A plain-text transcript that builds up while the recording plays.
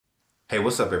Hey,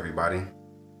 what's up everybody?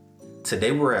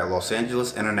 Today we're at Los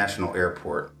Angeles International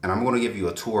Airport and I'm going to give you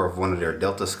a tour of one of their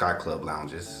Delta SkyClub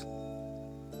Lounges.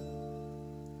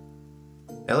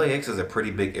 LAX is a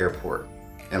pretty big airport,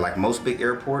 and like most big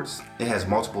airports, it has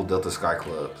multiple Delta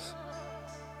SkyClubs.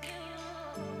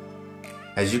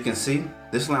 As you can see,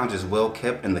 this lounge is well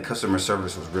kept and the customer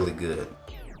service was really good.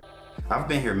 I've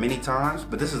been here many times,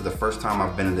 but this is the first time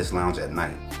I've been in this lounge at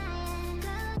night.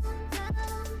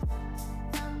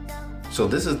 So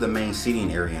this is the main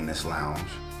seating area in this lounge.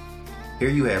 Here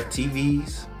you have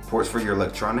TVs, ports for your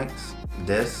electronics,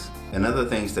 desks, and other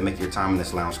things to make your time in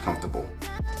this lounge comfortable.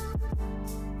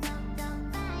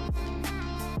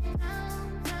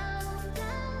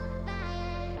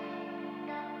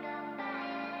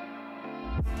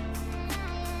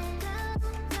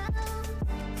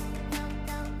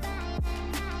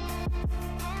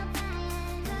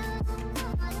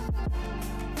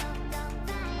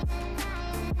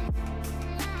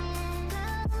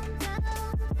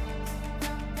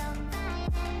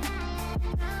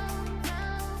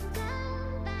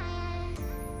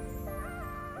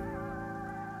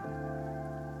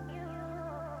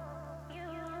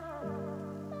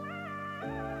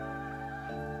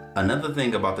 Another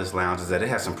thing about this lounge is that it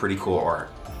has some pretty cool art.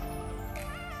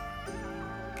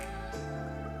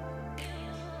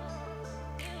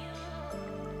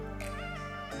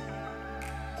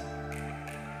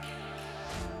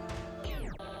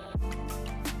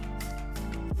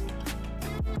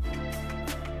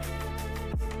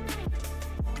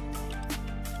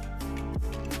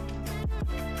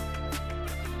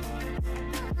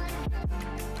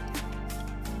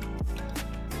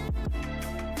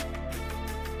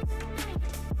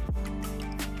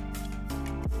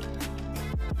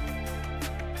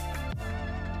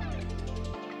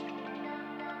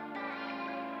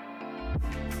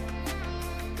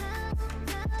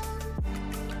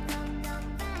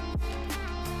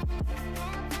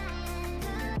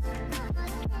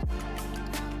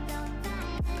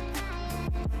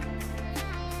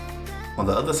 On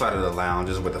the other side of the lounge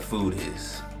is where the food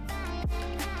is.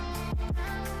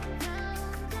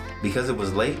 Because it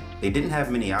was late, they didn't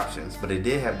have many options, but they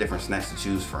did have different snacks to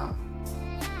choose from.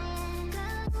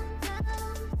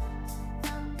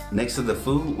 Next to the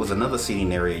food was another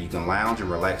seating area you can lounge and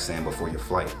relax in before your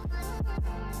flight.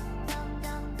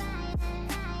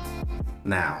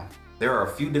 Now, there are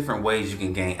a few different ways you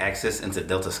can gain access into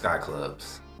Delta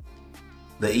SkyClubs.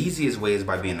 The easiest way is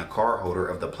by being a card holder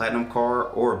of the Platinum Card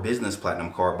or Business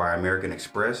Platinum Card by American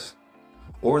Express,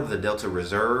 or the Delta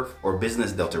Reserve or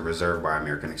Business Delta Reserve by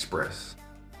American Express.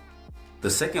 The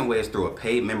second way is through a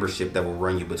paid membership that will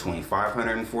run you between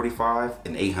 $545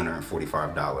 and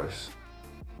 $845.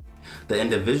 The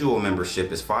individual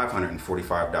membership is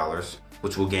 $545,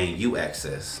 which will gain you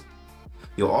access.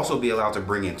 You'll also be allowed to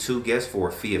bring in 2 guests for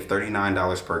a fee of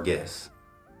 $39 per guest.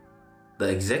 The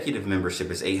executive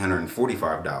membership is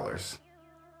 $845.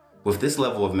 With this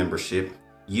level of membership,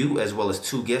 you as well as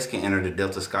 2 guests can enter the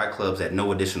Delta SkyClubs at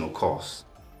no additional cost.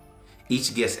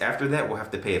 Each guest after that will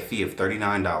have to pay a fee of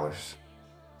 $39.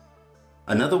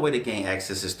 Another way to gain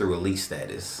access is through elite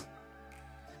status.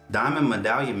 Diamond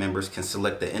Medallion members can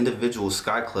select the individual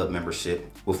SkyClub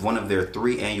membership with one of their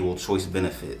 3 annual choice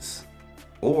benefits,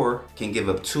 or can give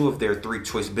up 2 of their 3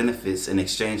 choice benefits in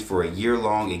exchange for a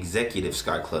year-long executive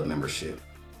SkyClub membership.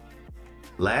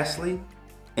 Lastly,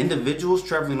 individuals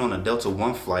traveling on a Delta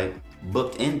One flight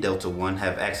booked in Delta One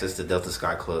have access to Delta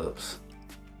SkyClubs.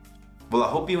 Well, I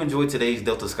hope you enjoyed today's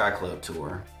Delta SkyClub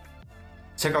tour.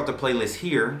 Check out the playlist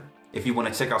here if you want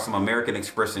to check out some American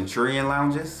Express Centurion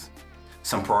lounges,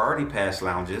 some Priority Pass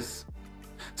lounges,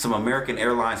 some American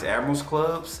Airlines Admirals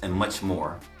Clubs, and much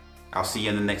more. I'll see you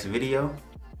in the next video.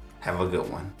 Have a good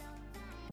one.